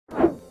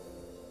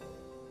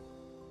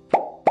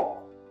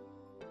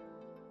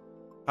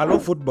Hello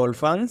football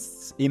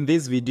fans, in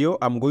this video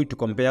I'm going to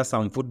compare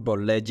some football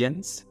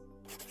legends,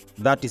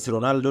 that is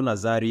Ronaldo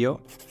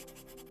Nazario,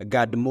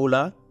 Gerd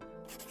Muller,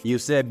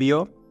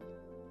 Eusebio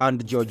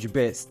and George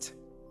Best.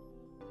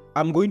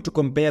 I'm going to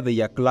compare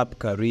their club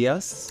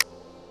careers,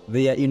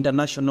 their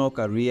international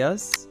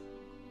careers,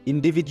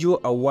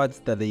 individual awards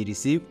that they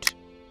received,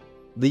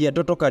 their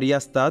total career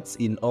stats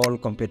in all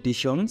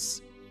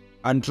competitions,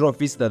 and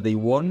trophies that they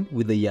won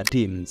with their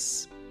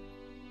teams.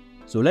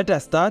 So let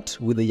us start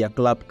with their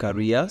club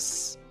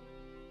careers.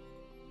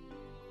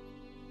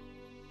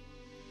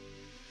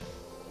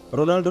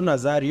 Ronaldo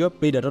Nazario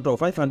played a total of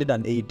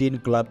 518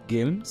 club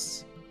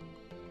games.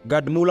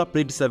 Gerd Muller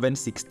played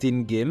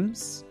 716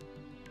 games.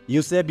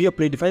 Eusebio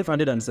played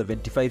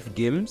 575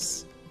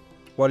 games,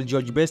 while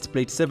George Best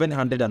played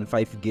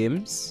 705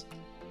 games.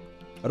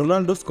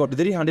 Ronaldo scored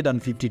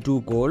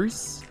 352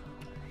 goals.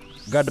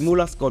 Gerd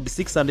Muller scored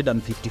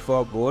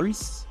 654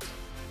 goals.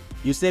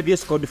 Eusebio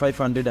scored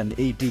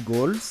 580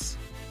 goals,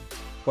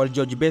 while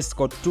George Best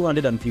scored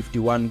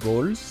 251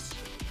 goals.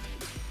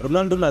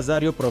 Ronaldo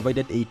Nazario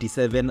provided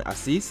 87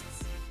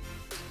 assists.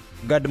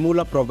 Gerd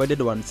Muller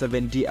provided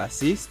 170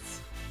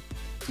 assists.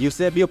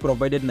 Eusebio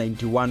provided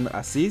 91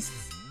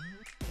 assists,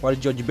 while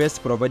George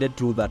Best provided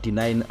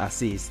 239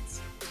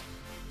 assists.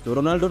 So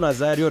Ronaldo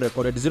Nazario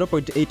recorded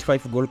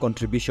 0.85 goal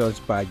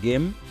contributions per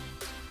game.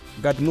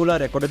 Gerd Muller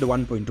recorded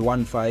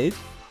 1.15.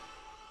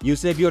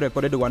 Eusebio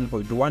recorded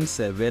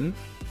 1.17,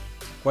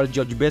 while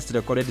George Best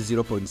recorded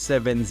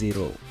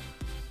 0.70.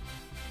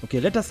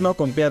 Okay, let us now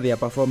compare their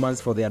performance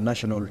for their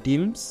national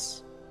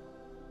teams.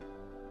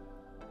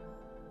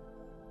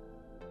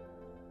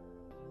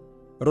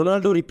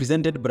 Ronaldo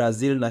represented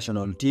Brazil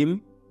national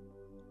team.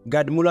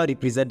 Gerd Muller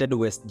represented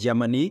West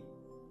Germany.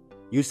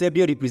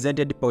 Eusebio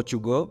represented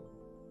Portugal,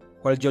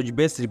 while George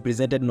Best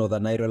represented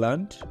Northern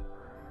Ireland.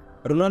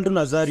 Ronaldo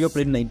Nazario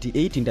played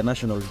 98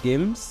 international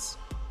games.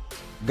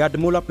 Gerd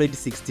Muller played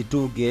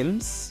 62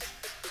 games.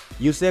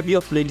 Eusebio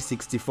played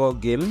 64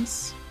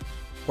 games,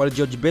 while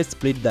George Best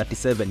played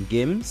 37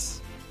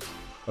 games.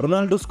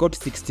 Ronaldo scored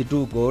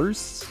 62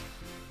 goals.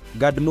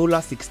 Gerd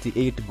Muller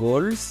 68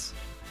 goals.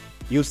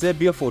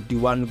 Eusebio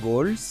 41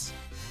 goals,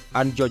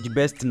 and George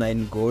Best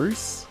 9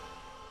 goals.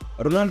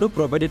 Ronaldo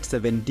provided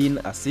 17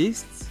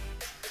 assists.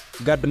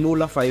 Gerd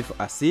Muller 5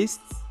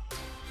 assists.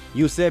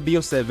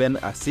 Eusebio 7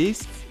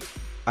 assists,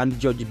 and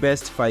George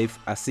Best 5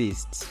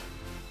 assists.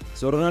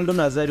 So Ronaldo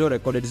Nazario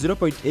recorded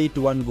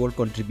 0.81 goal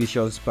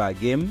contributions per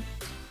game.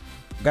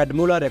 Gerd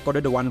Muller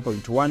recorded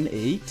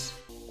 1.18.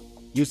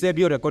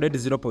 Eusebio recorded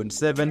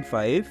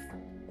 0.75.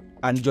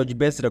 And George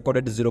Best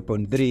recorded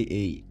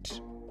 0.38.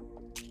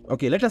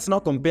 Okay, let us now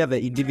compare the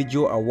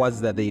individual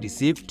awards that they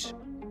received.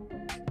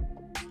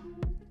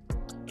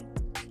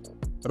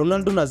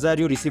 Ronaldo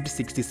Nazario received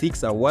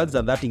 66 awards,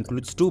 and that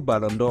includes 2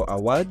 Ballon d'Or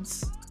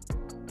awards.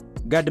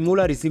 Gerd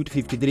Muller received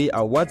 53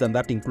 awards, and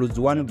that includes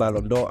 1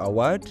 Ballon d'Or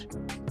award.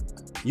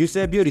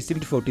 Eusebio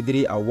received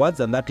 43 awards,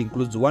 and that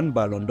includes 1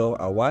 Ballon d'Or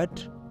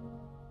award,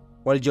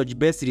 while George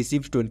Best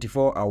received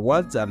 24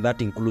 awards, and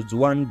that includes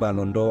 1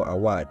 Ballon d'Or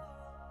award.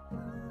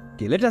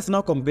 Okay, let us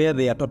now compare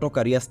their total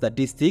career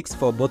statistics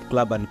for both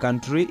club and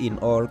country in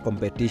all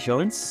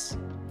competitions.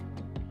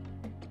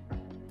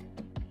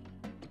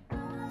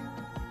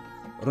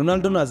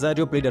 Ronaldo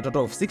Nazario played a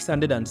total of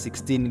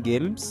 616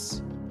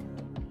 games.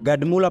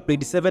 Gerd Muller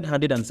played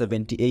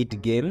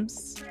 778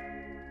 games.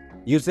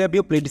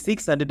 Eusebio played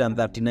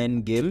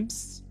 639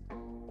 games,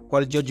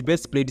 while George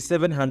Best played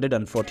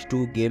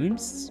 742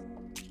 games.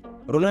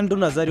 Ronaldo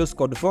Nazario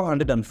scored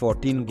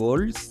 414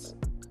 goals.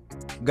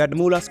 Gerd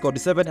Muller scored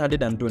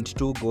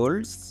 722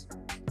 goals.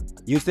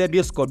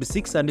 Eusebio scored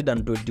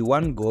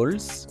 621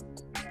 goals,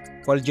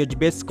 while George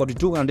Best scored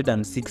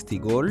 260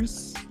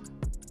 goals.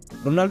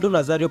 Ronaldo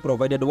Nazario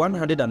provided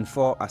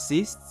 104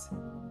 assists.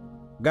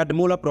 Gerd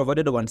Muller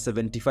provided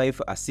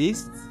 175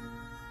 assists.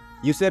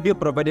 Eusebio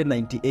provided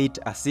 98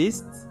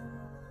 assists,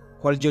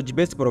 while George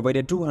Best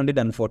provided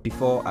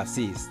 244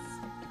 assists.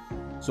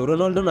 So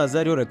Ronaldo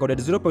Nazario recorded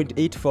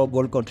 0.84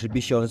 goal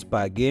contributions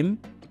per game.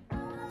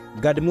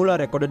 Gerd Muller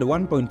recorded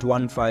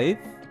 1.15.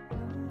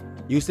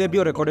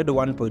 Eusebio recorded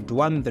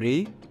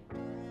 1.13,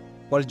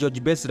 while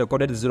George Best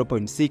recorded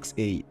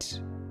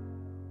 0.68.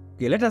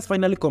 Okay, let us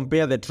finally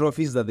compare the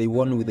trophies that they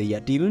won with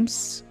their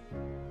teams.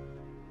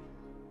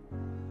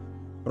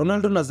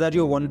 Ronaldo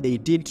Nazario won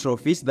 18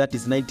 trophies, that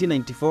is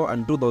 1994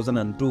 and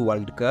 2002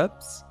 World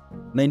Cups,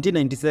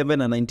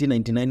 1997 and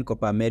 1999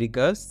 Copa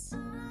Americas,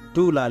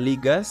 2 La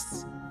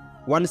Ligas,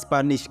 1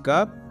 Spanish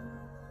Cup,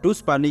 2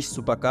 Spanish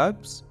Super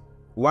Cups,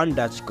 1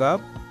 Dutch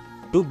Cup,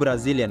 2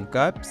 Brazilian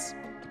Cups,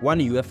 1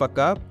 UEFA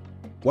Cup,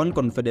 1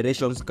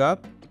 Confederations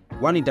Cup,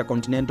 1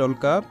 Intercontinental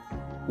Cup,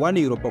 1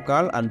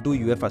 Europocal and 2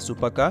 UEFA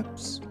Super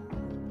Cups.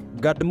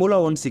 Gerd Muller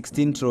won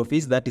 16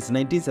 trophies, that is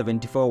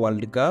 1974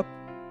 World Cup,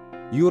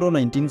 Euro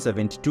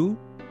 1972,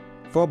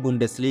 4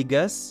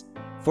 Bundesligas,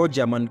 4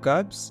 German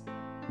Cups,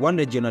 1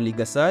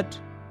 Regionalliga Sad,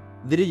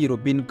 3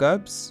 European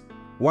Cups,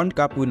 1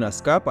 Cup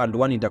Winners' Cup and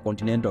 1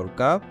 Intercontinental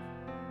Cup.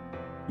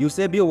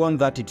 Eusebio won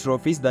 30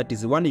 trophies, that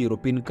is 1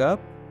 European Cup,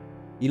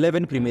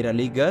 11 Premier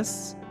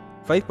Leaguers,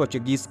 5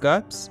 Portuguese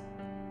Cups,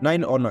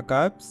 9 Honor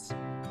Cups,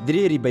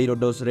 3 Ribeiro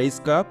dos Reis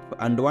Cup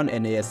and 1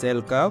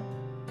 NASL Cup,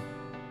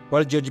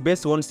 while George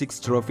Best won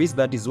 6 trophies,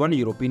 that is 1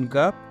 European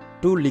Cup,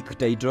 2 league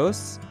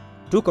titles,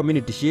 2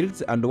 Community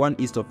Shields and 1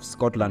 East of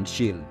Scotland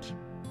Shield.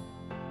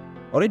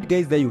 Alright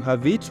guys, there you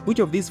have it. Which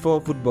of these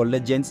 4 football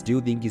legends do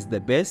you think is the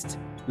best?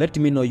 Let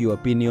me know your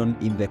opinion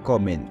in the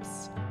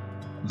comments.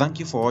 Thank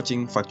you for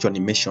watching Factual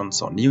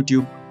Animations on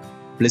YouTube.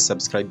 Please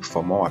subscribe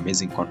for more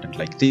amazing content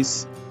like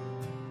this.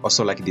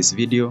 Also like this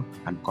video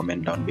and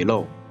comment down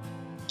below.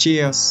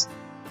 Cheers!